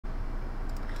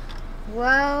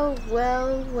Well,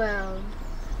 well, well.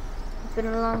 It's been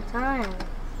a long time.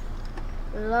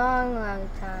 A long, long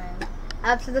time.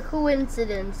 After the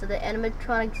coincidence of the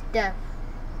animatronics' death.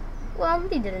 Well,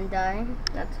 he didn't die.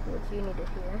 That's what you need to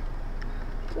hear.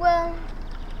 Well,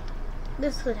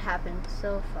 this would happen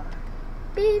so far.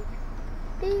 Beep,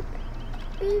 beep,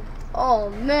 beep. Oh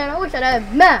man, I wish I had a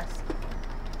mask.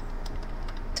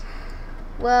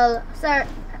 Well, sir.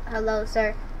 Hello,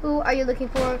 sir. Who are you looking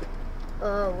for?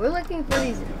 We're looking for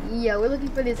these. Yeah, we're looking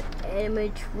for these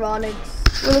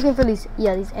animatronics. We're looking for these.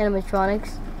 Yeah, these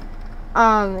animatronics.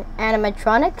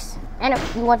 Animatronics.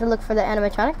 You want to look for the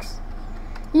animatronics?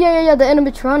 Yeah, the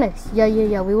animatronics.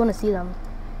 Yeah. We want to see them.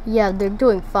 Yeah, they're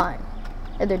doing fine.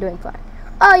 Yeah, they're doing fine.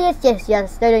 Oh yes,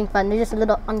 they're doing fine. They're just a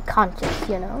little unconscious,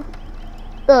 you know.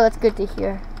 Oh, that's good to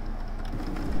hear.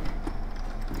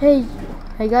 Hey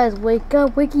guys, wake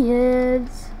up, wakey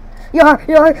heads. Yar,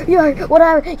 what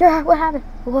happened? Yar, what happened?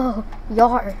 Whoa,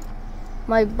 yar.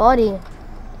 My body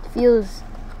feels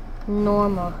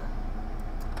normal.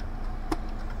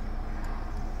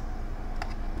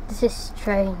 This is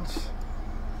strange.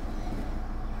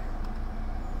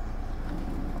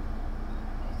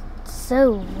 It's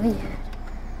so weird.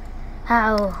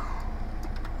 How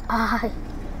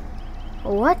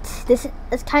what? This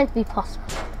can't be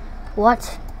possible.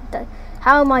 What?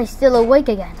 How am I still awake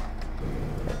again?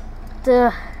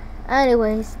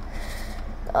 Anyways,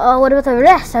 what about the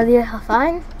rest? Are they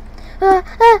fine? What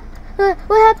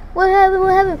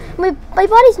happened? My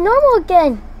body's normal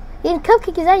again. Eating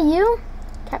cupcake, is that you?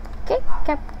 Cupcake.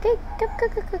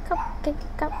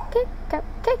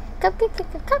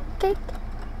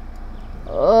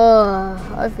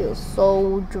 I feel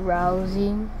so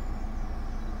drowsy.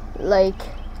 Like,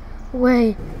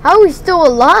 wait, how are we still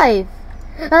alive?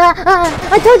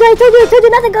 I told you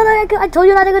not to go there. I told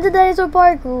you not to go to the dinosaur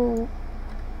park. Ooh.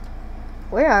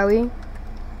 Where are we?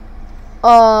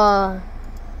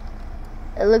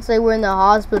 It looks like we're in the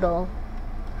hospital.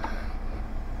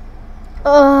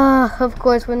 Of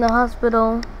course we're in the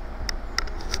hospital.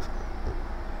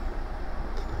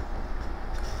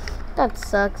 That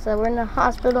sucks that we're in the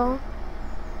hospital.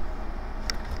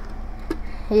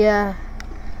 Yeah.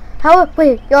 How are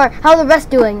the rest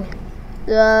doing?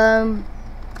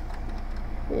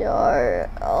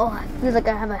 I feel like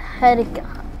I have a headache.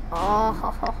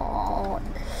 How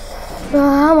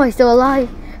am I still alive?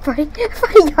 Freddy,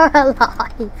 you're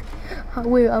alive.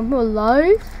 Wait, I'm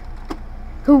alive?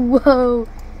 Whoa,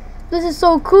 this is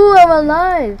so cool. I'm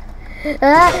alive.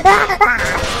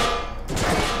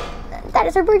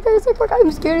 Dinosaur park.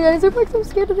 I'm scared of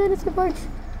dinosaur parks.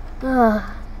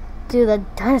 Dude, that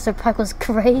dinosaur park was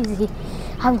crazy.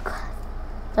 I'm glad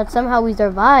that somehow we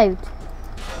survived.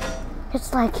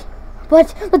 It's like,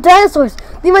 but the dinosaurs,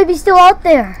 they might be still out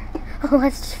there. Oh,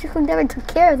 that's true. We never took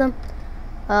care of them.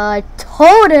 I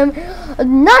told him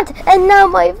not, and now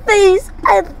my face.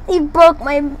 He broke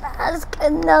my mask,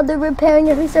 and now they're repairing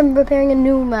it. At least I'm repairing a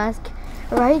new mask,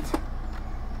 right?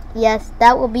 Yes,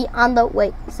 that will be on the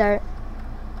way, sir.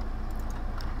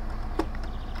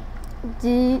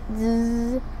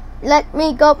 Let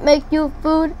me go make you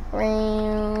food.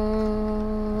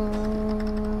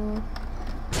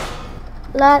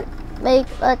 Let's make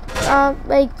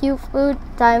you food.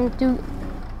 Time to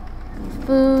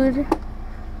food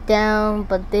down,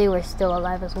 but they were still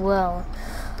alive as well.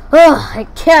 Oh, I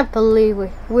can't believe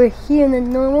we're here in the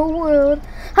normal world.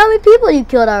 How many people you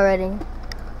killed already?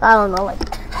 I don't know, like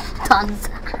tons.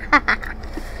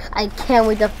 I can't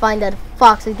wait to find that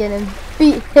fox again and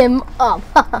beat him up.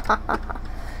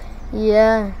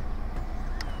 Yeah.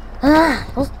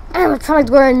 Those animatronics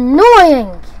were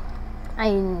annoying.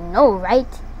 I know, right?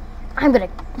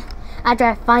 After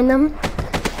I find them,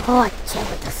 I can't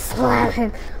wait to slam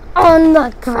him on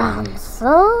the ground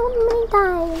so many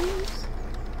times.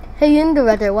 Hey,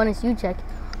 Indirector, why don't you check?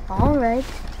 Alright.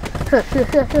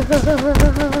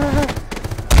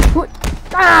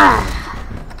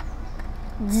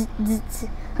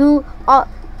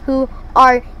 Who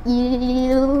are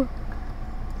you?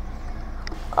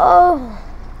 Oh,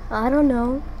 I don't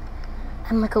know.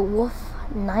 I'm like a wolf,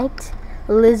 knight,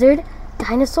 lizard,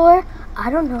 dinosaur. I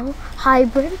don't know.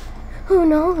 Hybrid. Who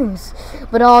knows?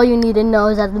 But all you need to know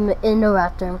is that the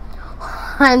Indoraptor.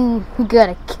 I'm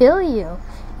gonna kill you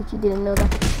if you didn't know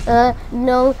that.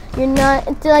 No, you're not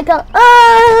until I come.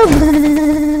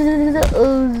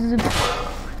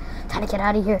 Time to get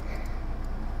out of here.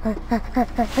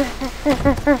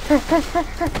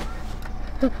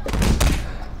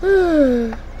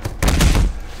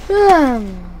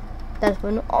 That's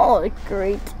been all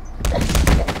great.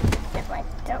 Get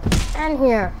myself in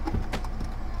here.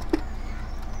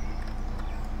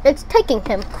 It's taking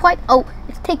him quite a.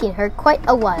 It's taking her quite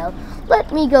a while.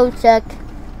 Let me go check.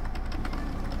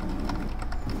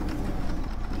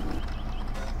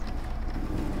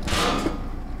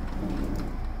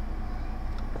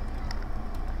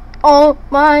 Oh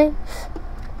my!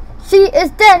 She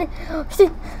is dead.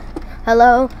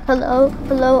 Hello, hello,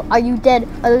 hello. Are you dead?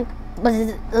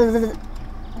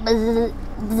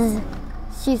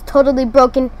 She's totally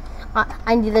broken.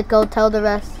 I need to go tell the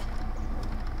rest.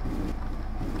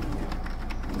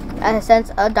 I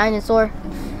sense a dinosaur.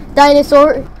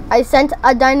 Dinosaur! I sent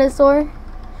a dinosaur.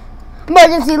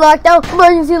 Emergency lockdown!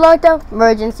 Emergency lockdown!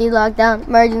 Emergency lockdown!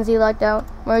 Emergency lockdown!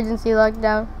 Emergency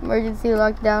lockdown! Emergency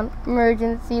lockdown!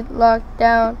 Emergency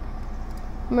lockdown!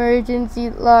 Emergency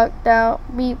lockdown!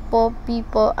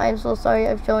 People, I'm so sorry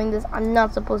I'm showing this. I'm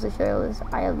not supposed to show this.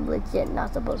 I am legit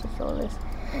not supposed to show this.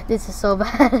 This is so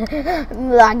bad.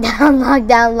 Lockdown,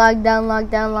 lockdown, lockdown,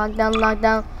 lockdown, lockdown,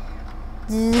 lockdown.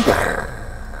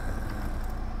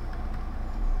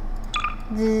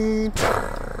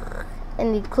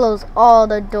 And he closed all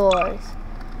the doors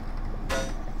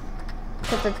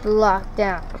because it's locked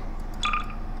down.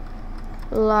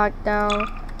 Lockdown,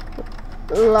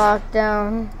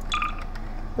 lockdown,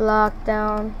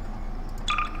 lockdown,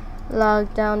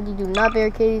 lockdown. You do not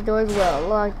barricade these doors well.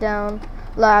 Lockdown,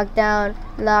 lockdown,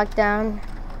 lockdown.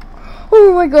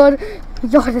 Oh my god,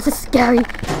 yo, this is scary.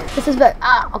 This is very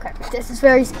okay. This is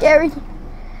very scary.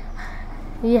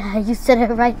 Yeah, you said it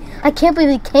right. I can't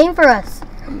believe he came for us.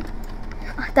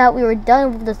 I thought we were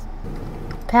done with this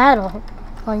battle.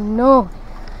 I know.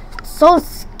 It's so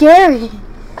scary.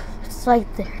 It's like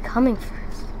they're coming for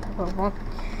us.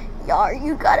 Yar,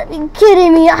 you gotta be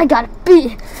kidding me. I gotta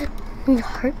be.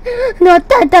 Yar, not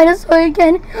that dinosaur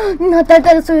again. Not that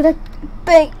dinosaur that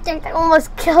big thing that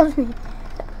almost killed me.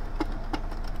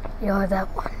 You're that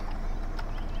one.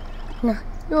 No,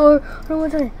 you're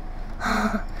one.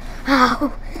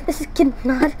 How? This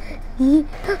cannot be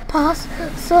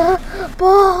possible.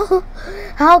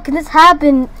 How can this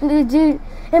happen? Dude,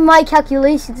 in my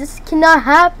calculations, this cannot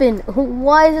happen.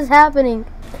 Why is this happening?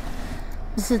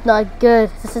 This is not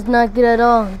good. This is not good at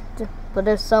all. But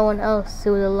there's someone else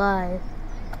who is alive.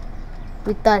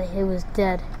 We thought he was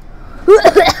dead.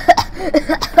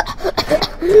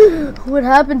 What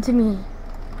happened to me?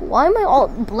 Why am I all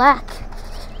black?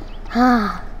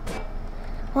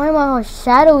 Why am I all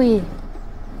shadowy?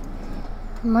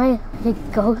 Am I a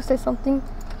ghost or something?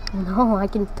 No, I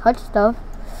can touch stuff.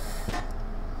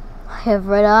 I have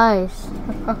red eyes.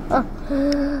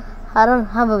 I don't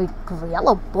have a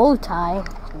yellow bow tie.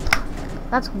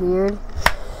 That's weird.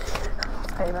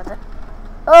 Sorry about that.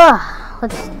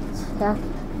 Let's. Yeah.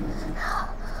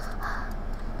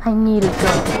 I need to go.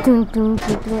 Dun, dun,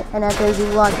 dun, dun, and after I be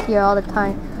locked here all the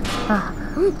time.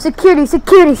 Security,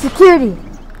 security, security.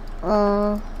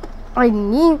 I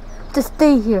need to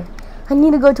stay here. I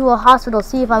need to go to a hospital,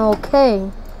 see if I'm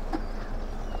okay.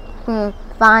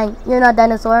 Fine. You're not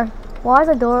dinosaur. Why is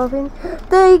the door open?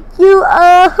 Thank you.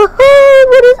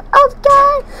 What is up,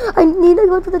 guys? I need to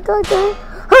go to the doctor.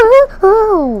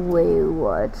 Oh, wait,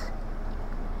 what?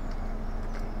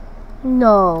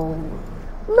 No.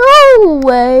 No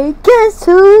way. Guess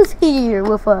who's here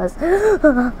with us?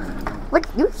 What?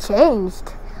 You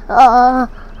changed. No!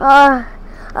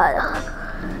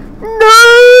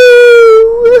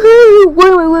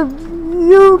 Wait,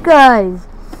 you guys.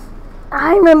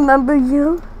 I remember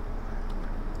you.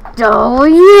 Oh,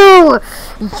 you're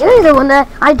the one that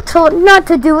I told not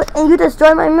to do it, and you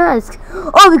destroyed my mask.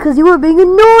 Oh, because you were being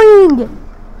annoying.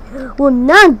 Well,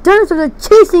 now dinosaurs are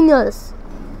chasing us.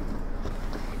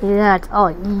 Yeah, it's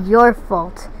all your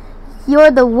fault.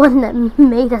 You're the one that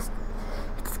made us.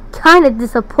 It's kind of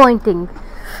disappointing.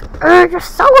 You're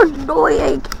so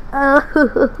annoying.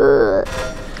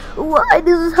 Why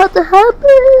does this have to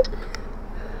happen?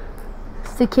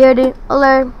 Security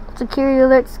alert. Security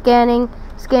alert. Scanning.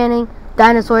 Scanning.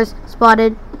 Dinosaurs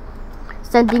spotted.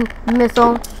 Sending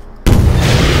missile.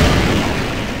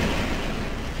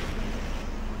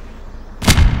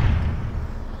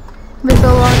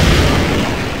 Missile launch.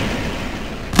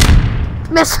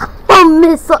 Missile. Oh,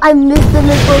 missile. I missed the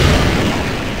missile.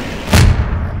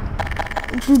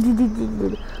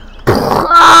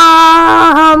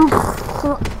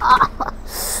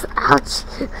 Ouch.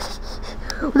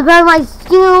 With the back of my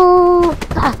shoe.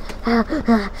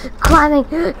 Climbing.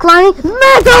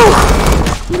 Missile!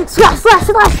 Slash.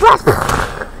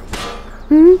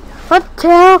 What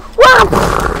tail?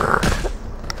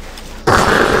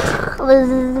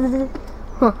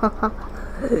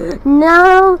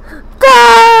 No.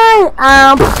 Die!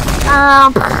 Ow.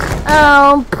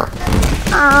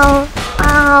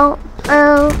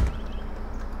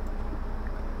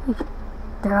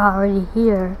 They're already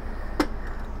here.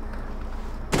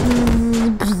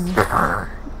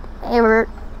 Error.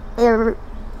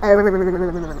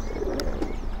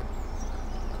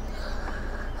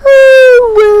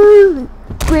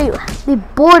 Great, they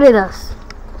boarded us.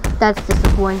 That's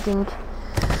disappointing.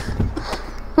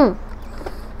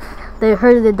 They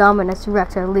heard the Dominus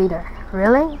Rex, our leader.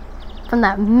 Really? From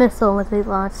that missile that they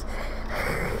launched.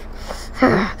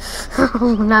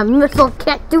 That missile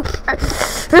can't do.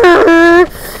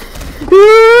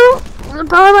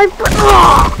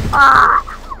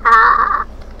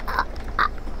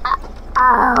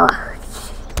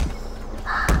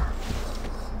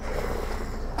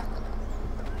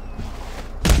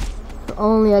 If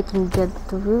only I can get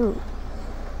through.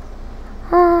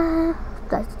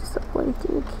 That's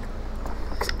disappointing.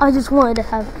 I just wanted to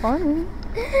have fun.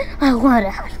 I wanted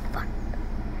to have fun.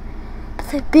 But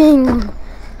they're being,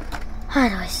 how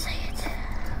do I say it?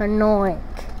 Annoying.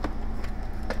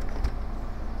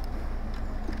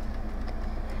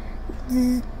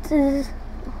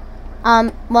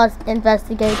 Must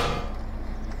investigate.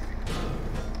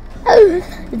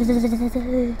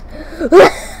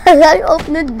 I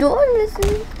open the door,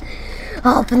 listen.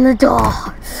 Open the door.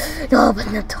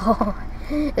 Open the door.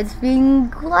 It's been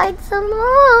quite some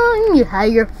long. You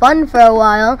had your fun for a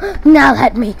while. Now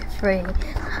let me free.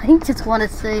 I just want to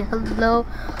say hello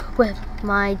with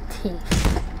my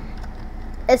teeth.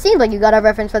 It seems like you got a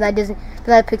reference from that Disney, from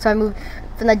that Pixar movie,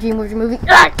 from that DreamWorks movie.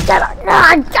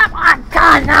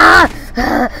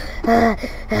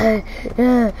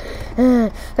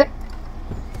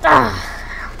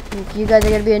 If you guys are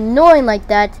gonna be annoying like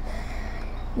that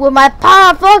with my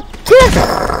powerful kick.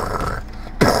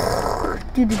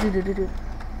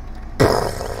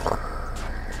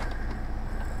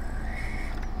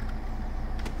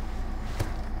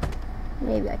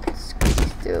 Maybe I can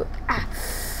squeeze through.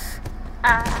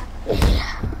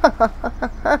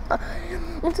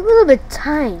 It's a little bit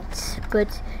tight,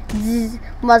 but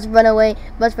must run away.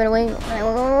 Must run away.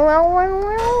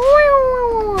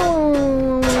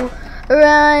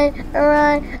 Alright.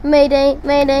 Mayday.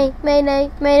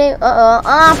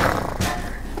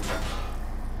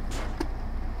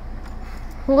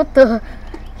 What the?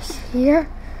 Here?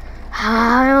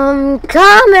 I'm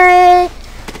coming!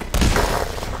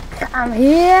 I'm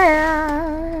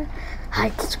here! I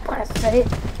just want to say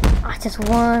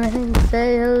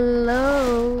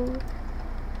hello.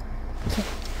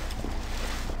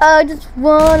 I just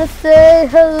want to say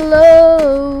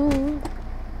hello.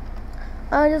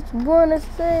 I just want to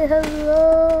say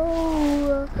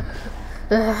hello.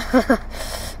 I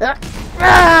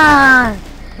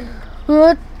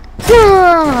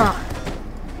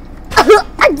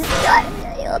just got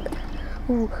nailed.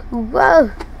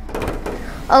 Whoa.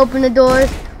 Open the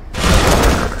doors.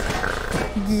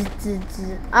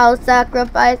 I'll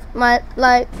sacrifice my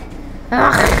life.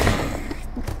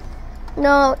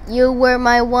 No, you were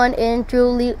my one and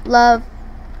truly love.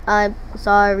 I'm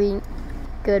sorry.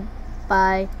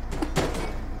 Goodbye.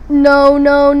 No.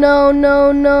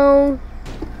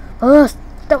 Oh,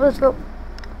 stop this rope.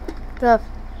 Stuff.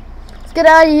 Let's get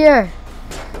out of here.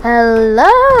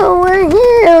 Hello, we're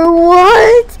here.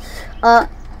 What?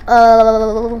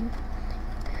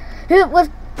 It was.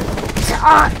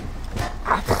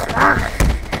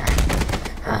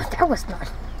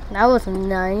 That wasn't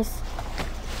nice.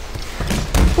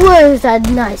 Where's that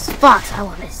nice fox I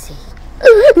want to see?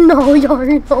 No, Yar,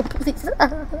 no, please.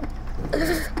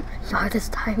 Yar, this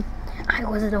time, I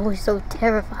wasn't always so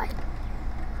terrified.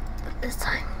 But this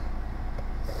time,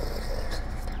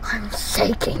 I'm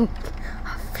shaking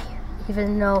of fear.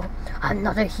 Even though I'm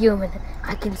not a human,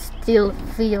 I can still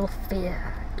feel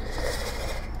fear.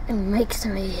 It makes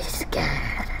me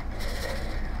scared.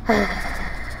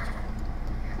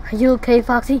 Are you okay,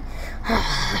 Foxy?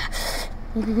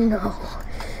 No,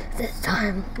 this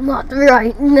time, not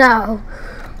right now.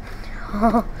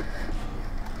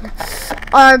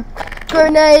 Our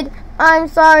grenade, I'm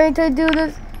sorry to do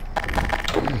this.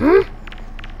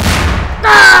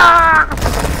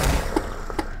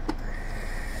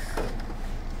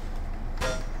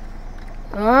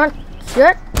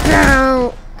 Shut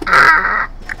down.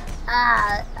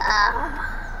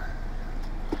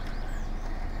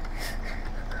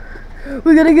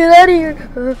 We gotta get out of here.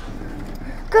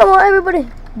 Come on, everybody.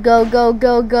 Go.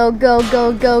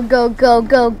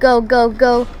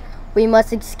 We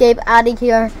must escape out of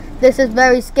here. This is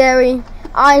very scary.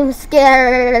 I'm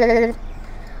scared.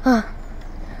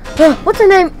 What's her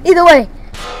name? Either way.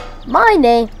 My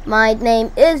name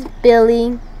is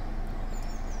Billy.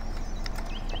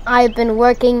 I've been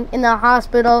working in the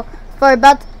hospital for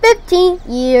about 15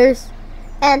 years.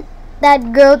 And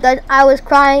That girl that I was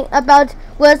crying about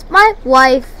was my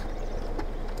wife.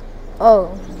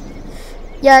 Oh.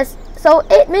 Yes, so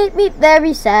it made me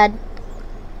very sad.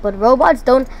 But robots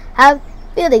don't have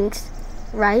feelings,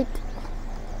 right?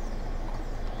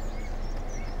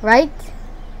 Right?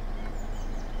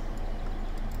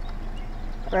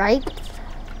 Right?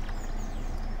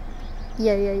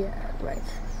 Yeah, right.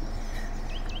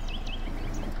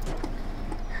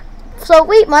 So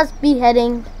we must be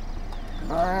heading.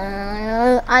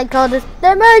 I call this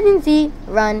the emergency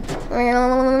run.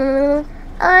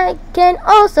 I can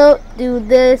also do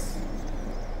this.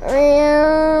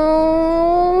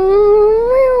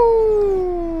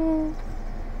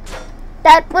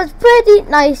 That was pretty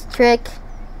nice trick.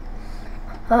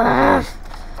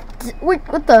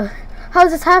 What the?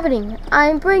 How's this happening?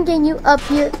 I'm bringing you up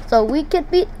here so we can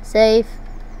be safe.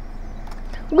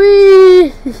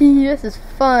 Whee! This is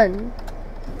fun.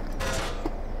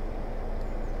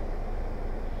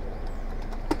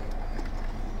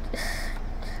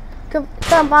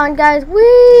 Come on, guys.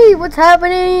 Whee! What's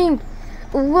happening?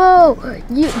 Whoa!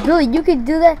 Billy, you can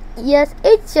do that? Yes,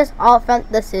 it's just all from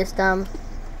the system.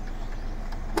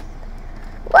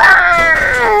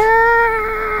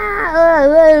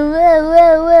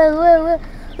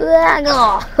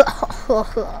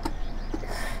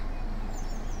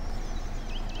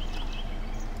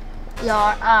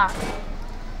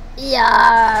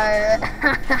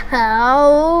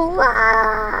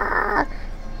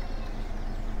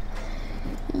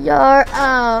 You're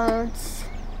out.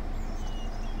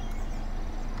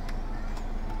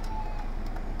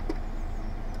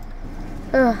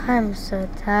 Oh, I'm so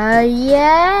tired.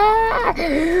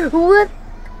 Yeah. What?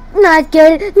 Not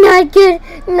good. Not good.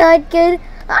 Not good.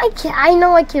 I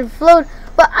know I can float,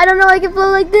 but I don't know I can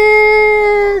float like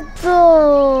this. Oh.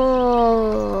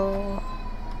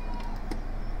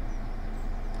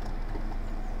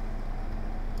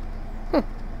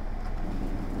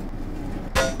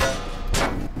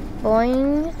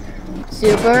 Boing.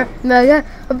 Super mega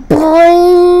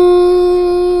boing.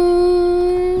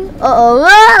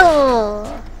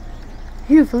 Uh-oh.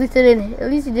 Phew, at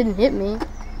least he didn't hit me.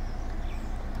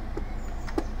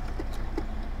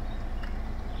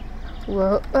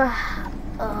 Whoa.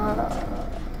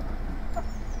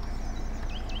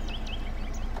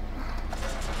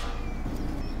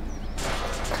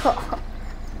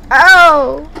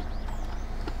 Ow!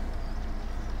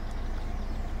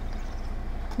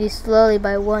 These slowly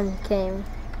by one came.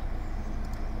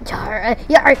 You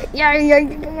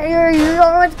know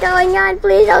what's going on?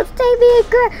 Please don't stay me.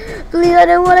 Please, I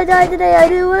don't want to die today. I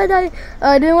didn't want to die.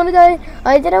 I didn't want to die.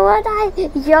 I didn't want to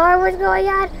die. Yar, what's going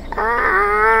on?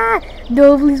 Ah!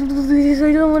 No, please, please.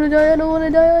 I don't want to die. I don't want to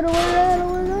die. I don't want to die. I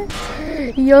don't want to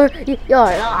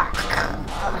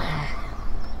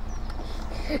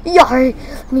die. Yar,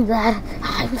 me glad.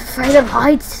 I'm afraid of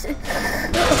heights.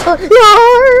 Yar!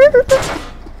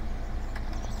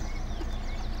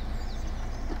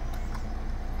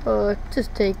 Oh,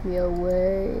 just take me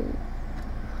away.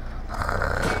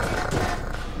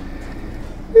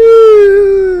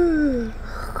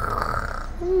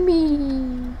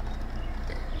 Me.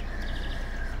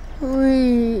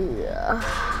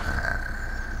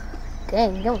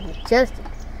 Dang, that was majestic.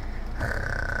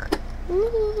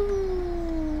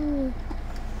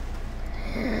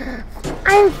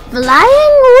 I'm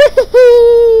flying.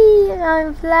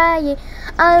 I'm flying.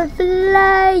 I'm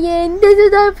flying. This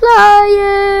is I'm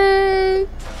flying.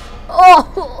 Oh.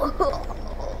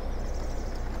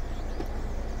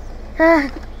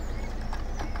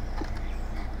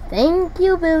 Thank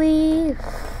you, Billy.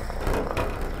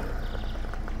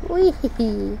 Wee.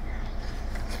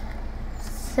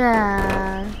 So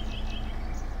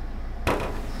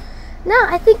now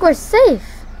I think we're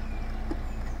safe.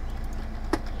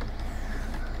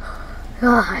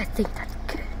 Oh, I think that's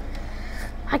good.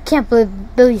 I can't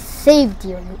believe Billy saved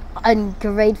you, you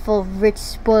ungrateful, rich,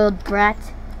 spoiled brat.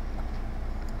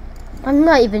 I'm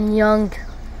not even young.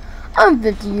 I'm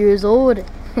 50 years old.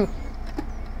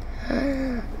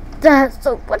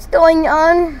 So what's going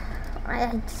on?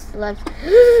 I just left.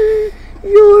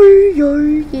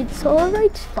 It's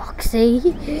alright, Foxy.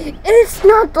 It's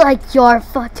not like you're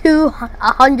for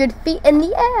 200 feet in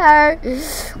the air.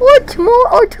 Or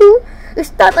more or two.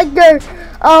 It's not like you're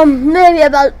maybe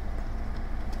about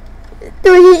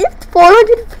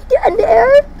 400 feet in the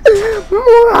air.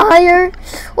 More higher.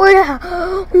 Or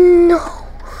no.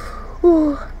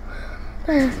 Ooh.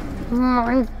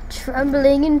 I'm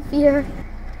trembling in fear.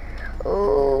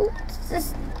 Oh, it's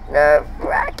just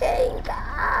nerve-wracking.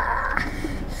 Ah.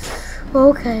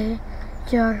 Okay,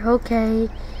 you're okay.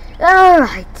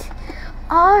 Alright.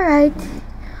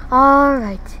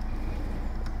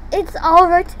 It's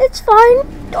alright. It's fine.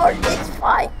 It's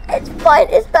fine. It's fine.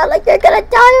 It's not like you're gonna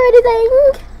die or anything.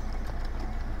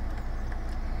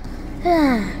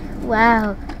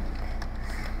 Wow.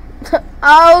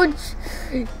 Ouch.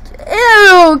 Ew.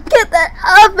 Get that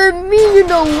off of me. You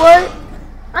know what?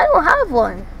 I don't have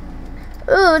one.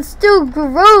 Ew, it's still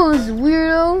gross,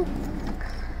 weirdo.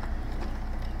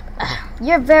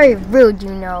 You're very rude,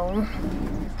 you know.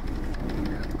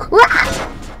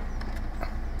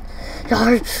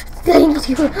 Thank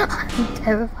you. I'm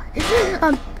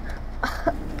terrified.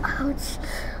 Ouch.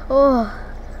 Oh,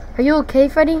 are you okay,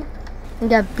 Freddy? You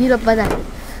got beat up by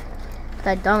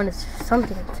that dominus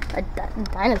something. A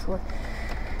dinosaur.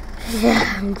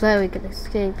 Yeah, I'm glad we could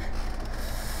escape.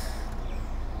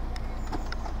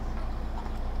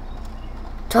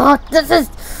 Oh, this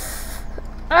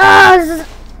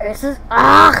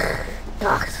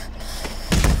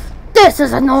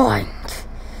is annoying.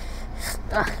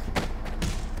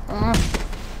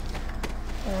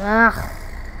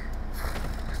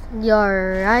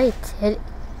 You're right. It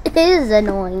is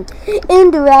annoying.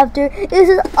 Indoraptor, this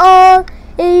is all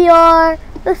your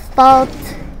fault.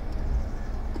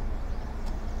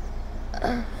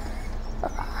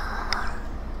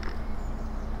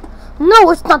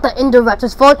 No, it's not the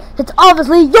Indoraptor's fault. It's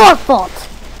obviously your fault.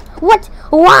 What?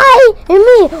 Why? And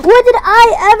me? What did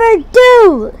I ever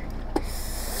do?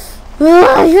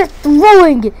 You're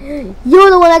throwing. You're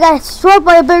the one that got struck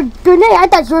by a grenade. I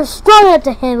thought you were strong enough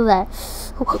to handle that.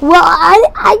 Well,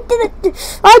 I didn't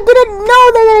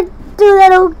know they were gonna do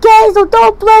that. Okay, so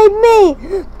don't blame me.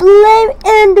 Blame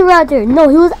Indoraptor. No,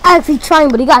 he was actually trying,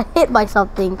 but he got hit by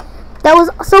something. That was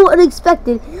so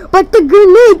unexpected. But the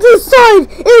grenade, you saw it.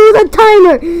 It was a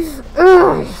timer.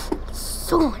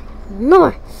 So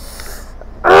annoying.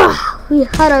 We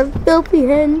had our filthy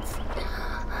hands.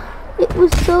 It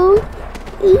was so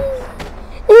easy.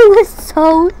 It was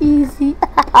so easy.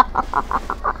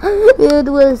 It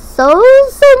was so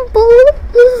simple.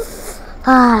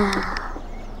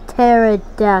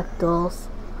 Pterodactyls.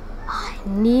 I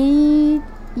need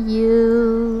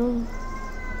you.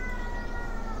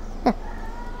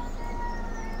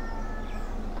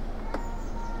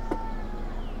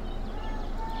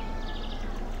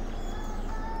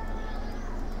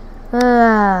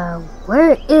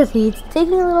 Where is he? It's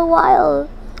taking a little while.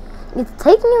 It's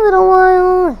taking a little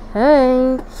while.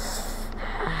 Hey.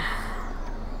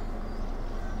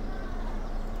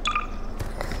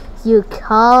 You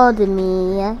called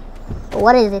me.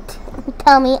 What is it?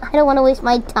 Tell me. I don't want to waste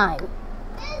my time.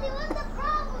 Daddy, what's the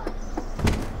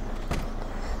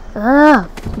problem?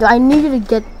 I need you to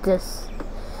get this.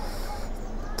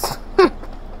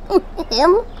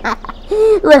 Him?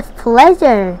 With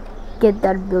pleasure. Get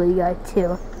that Billy guy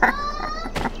too.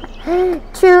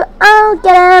 True, I'll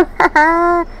get him.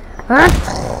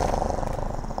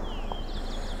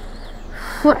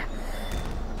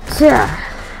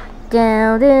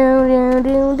 Down, down, down,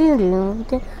 down, down,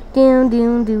 down,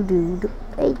 down, down, down.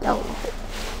 Hey, go.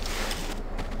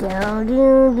 Down,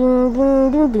 down, down,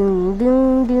 down, down,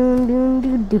 down, down,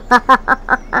 down, down,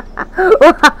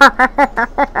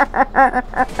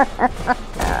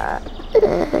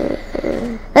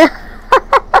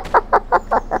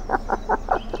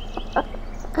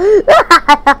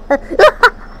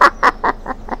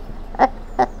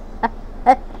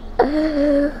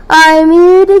 I'm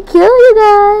here to kill you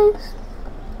guys.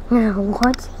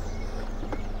 What?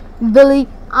 Billy,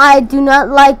 I do not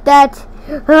like that.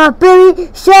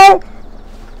 Billy, shut.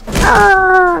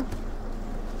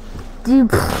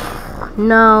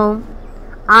 No,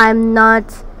 I'm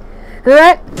not.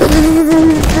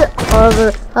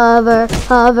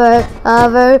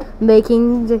 Hover,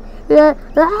 making the.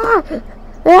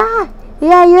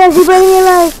 Yeah, you're actually burning me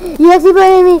alive. You're actually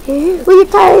burning me with your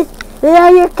tires. Yeah,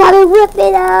 you're coming with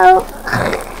me now.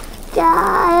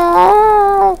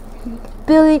 God.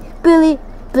 Billy,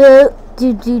 do.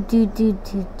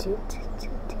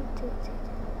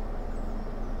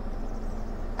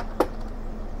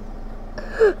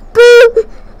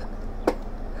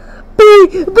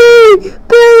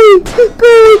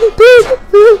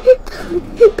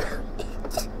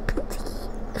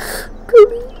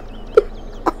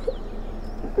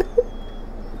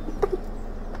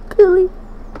 Billy.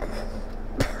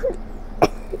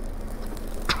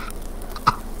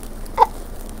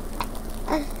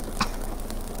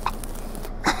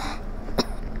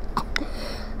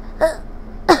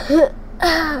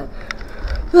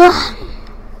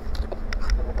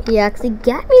 You actually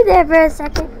got me there for a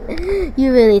second.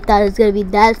 You really thought it was gonna be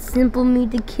that simple me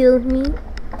to kill me?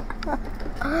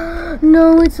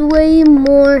 No, it's way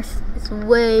more. It's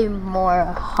way more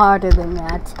harder than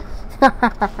that.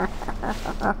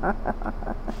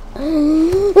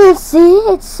 See,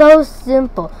 it's so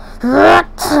simple.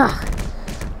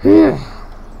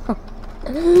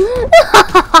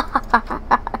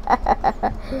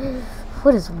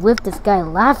 What is with this guy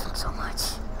laughing so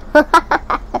much?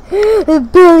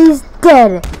 Billy's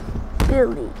dead.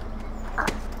 Billy.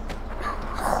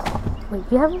 Wait,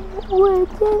 you have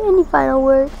words? Do you have any final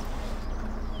words?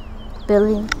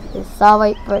 Billy is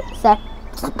sorry for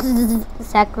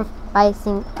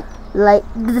sacrificing. Like,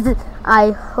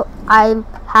 I'm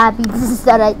happy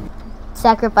that I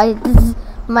sacrificed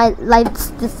my life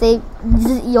to save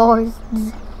yours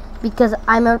because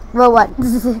I'm a robot.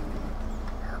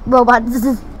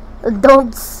 Robots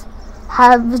don't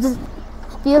have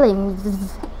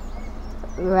feelings,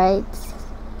 right?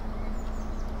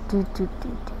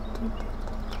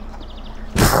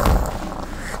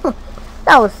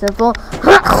 That was simple.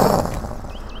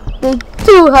 They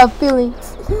do have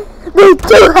feelings. They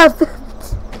do have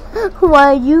feelings. Why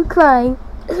are you crying?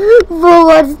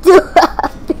 Robots do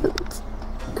have feelings.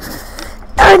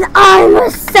 And I'm a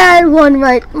sad one,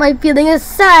 right? My feeling is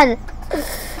sad.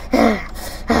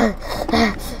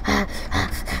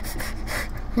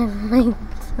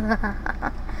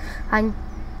 I'm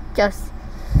just...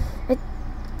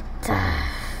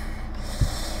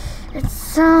 It's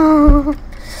so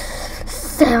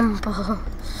simple.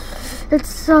 It's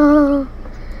so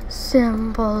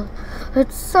simple.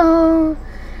 It's so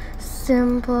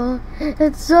simple.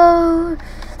 It's so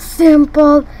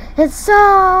simple. It's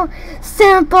so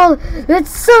simple. It's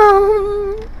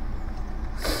so...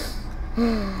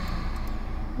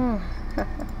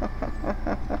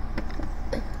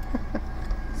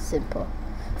 Simple.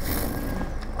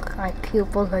 My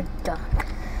pupils are done.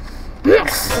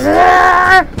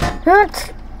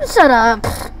 Shut up.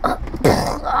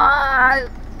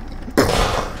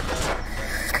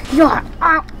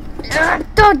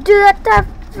 Don't do that that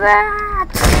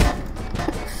fast.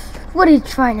 What are you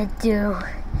trying to do?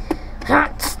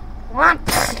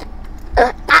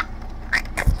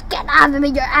 Get out of me,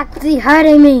 you're actually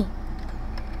hurting me.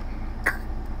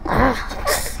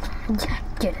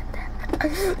 Get it then.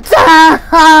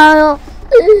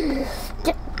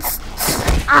 Get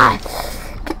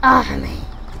off of me.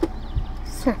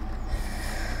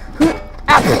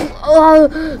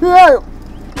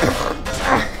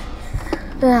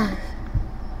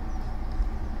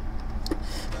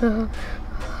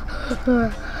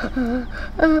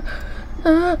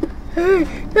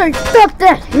 Stop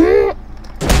that!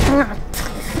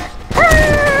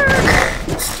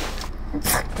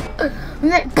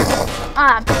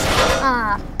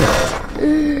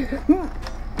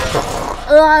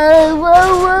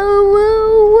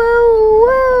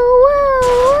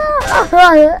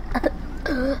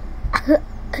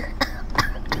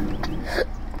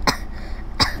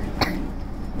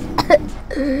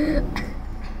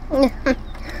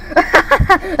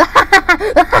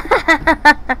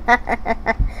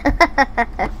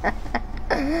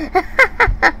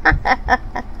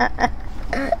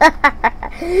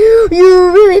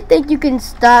 You really think you can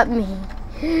stop me?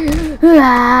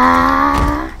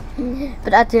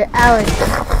 But after hours,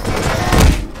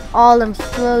 all of them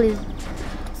slowly,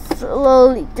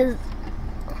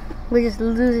 we're just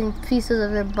losing pieces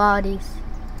of their bodies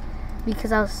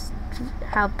because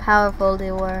how powerful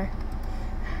they were.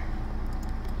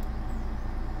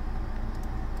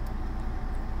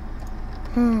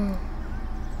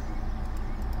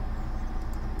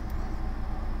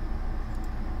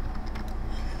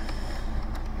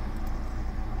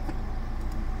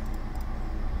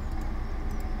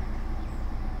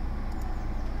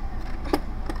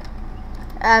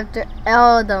 After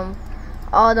all of them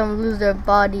lose their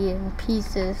body in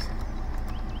pieces.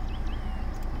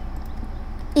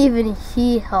 Even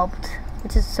he helped,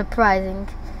 which is surprising.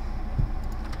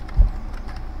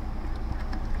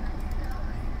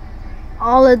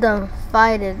 All of them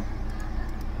fighted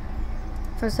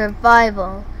for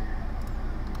survival.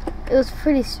 It was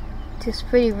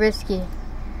pretty risky.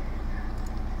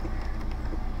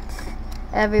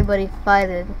 Everybody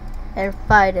fighted and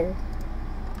fighted.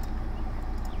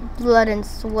 Blood and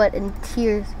sweat and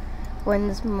tears were in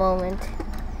this moment.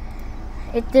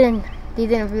 They didn't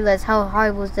realize how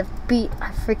hard it was to beat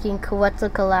a freaking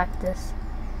Quetzalcoatlus.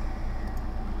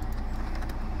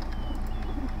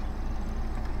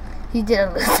 He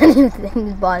didn't lose anything in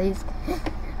his bodies,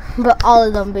 but all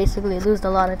of them basically lose a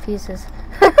lot of pieces.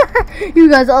 You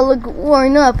guys all look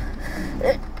worn up.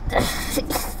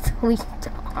 We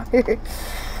are.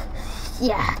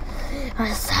 Yeah.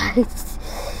 Besides,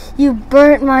 you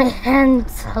burnt my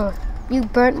hands. You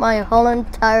burnt my whole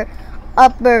entire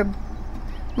upper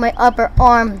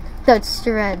arm to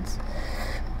shreds.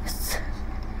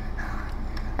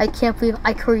 I can't believe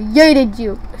I created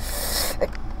you.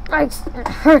 It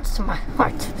hurts my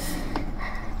heart.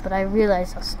 But I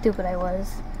realized how stupid I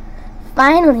was.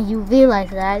 Finally, you realize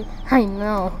that. I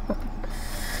know.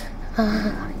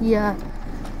 Yeah.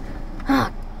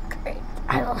 Oh, great.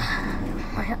 I don't.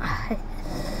 My eye.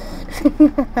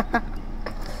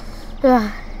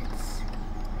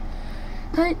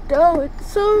 I know,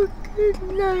 it's so good,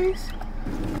 nice.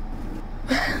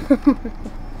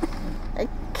 I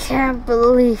can't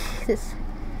believe this.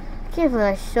 I can't believe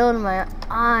I showed my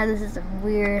eye. This is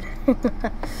weird.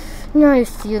 Now you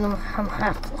see them. I'm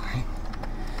half blind.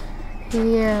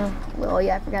 Yeah. Well,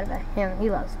 yeah, I forgot about him. He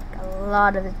lost like, a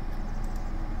lot of his.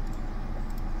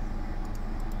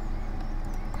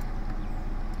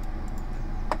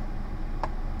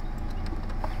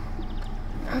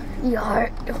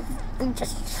 We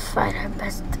just fight our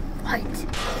best fight.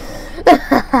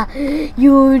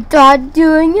 You start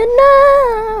doing it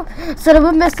now. Set up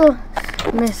a missile.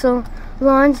 Missile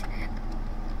launch.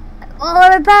 All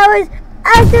our powers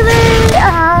activate.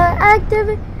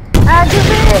 Activate.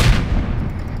 Activate.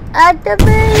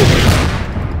 Activate.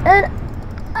 And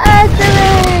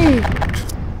activate.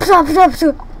 Stop. Stop.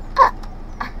 Stop.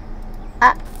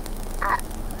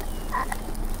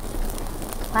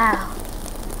 Wow.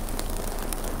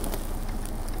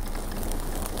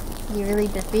 You really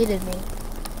defeated me.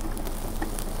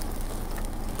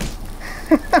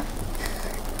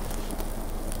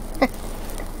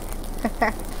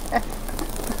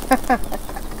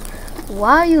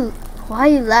 Why are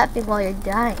you laughing while you're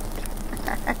dying?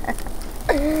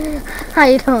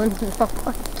 I don't know.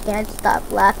 I can't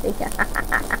stop laughing.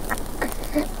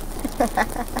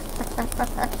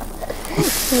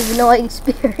 Even though I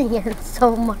experienced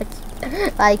so much,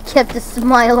 I kept a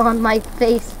smile on my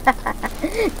face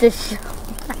to show.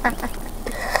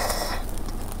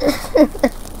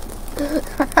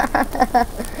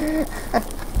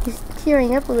 He's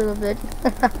tearing up a little bit.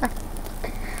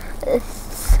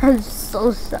 I'm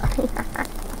so sorry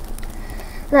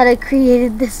that I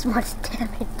created this much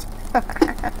damage.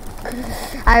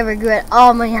 I regret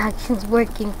all my actions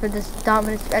working for this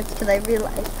dominant stretch because I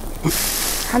realized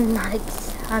I'm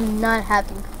not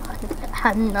having fun.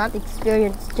 I'm not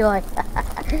experiencing joy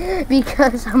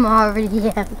because I'm already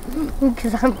am.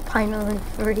 Because I'm finally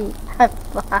free.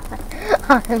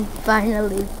 I'm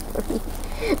finally free.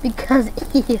 Because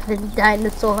even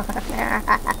dinosaur,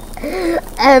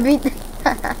 everything,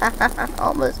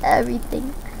 almost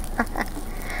everything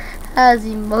has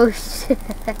emotions.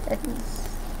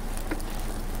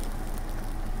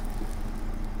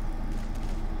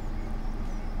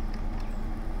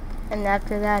 And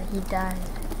after that, he died.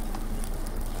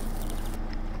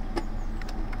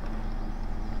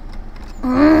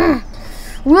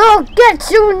 We'll get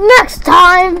you next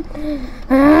time!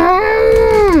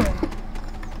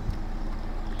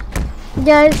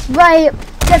 Yeah, that's right.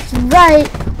 That's right.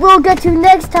 We'll get you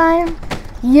next time.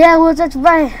 Yeah, well, that's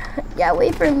right. Yeah,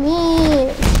 wait for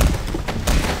me.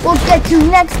 We'll get you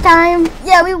next time.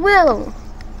 Yeah, we will.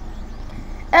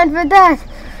 And for that,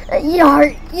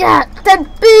 yeah, the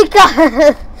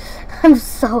beacon. I'm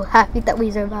so happy that we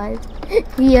survived.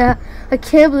 Yeah, I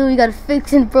can't believe we got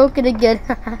fixed and broken again.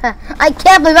 I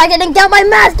can't believe I didn't get my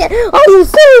mask yet. Are you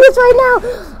serious right now?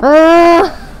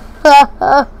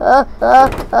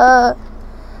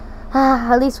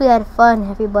 At least we had fun,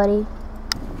 everybody.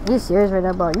 Are you serious right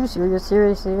now, bro? Are you serious?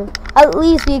 Seriously? At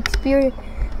least we experienced.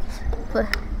 But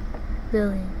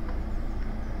Billy,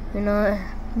 you know,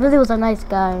 Billy was a nice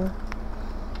guy.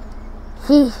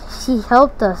 He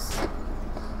helped us.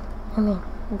 I mean,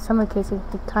 in some cases,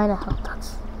 he kind of helped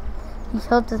us. He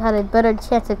helped us have a better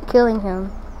chance of killing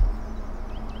him.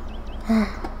 But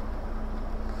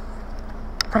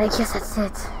I guess that's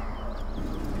it.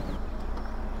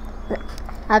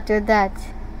 After that,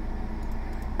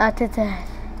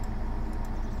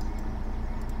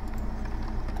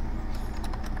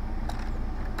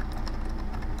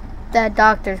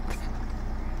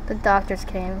 the doctors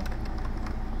came.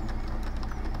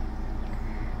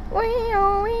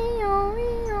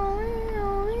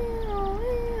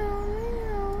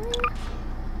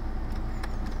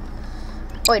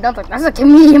 Wait, that's a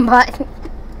comedian bot.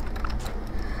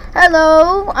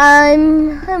 Hello,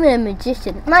 I'm a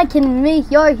magician, and I can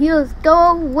make your heels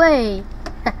go away.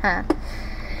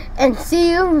 And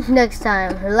see you next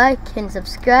time. Like and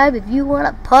subscribe if you want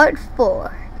a part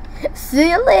 4. See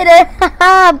you later.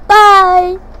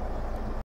 Bye.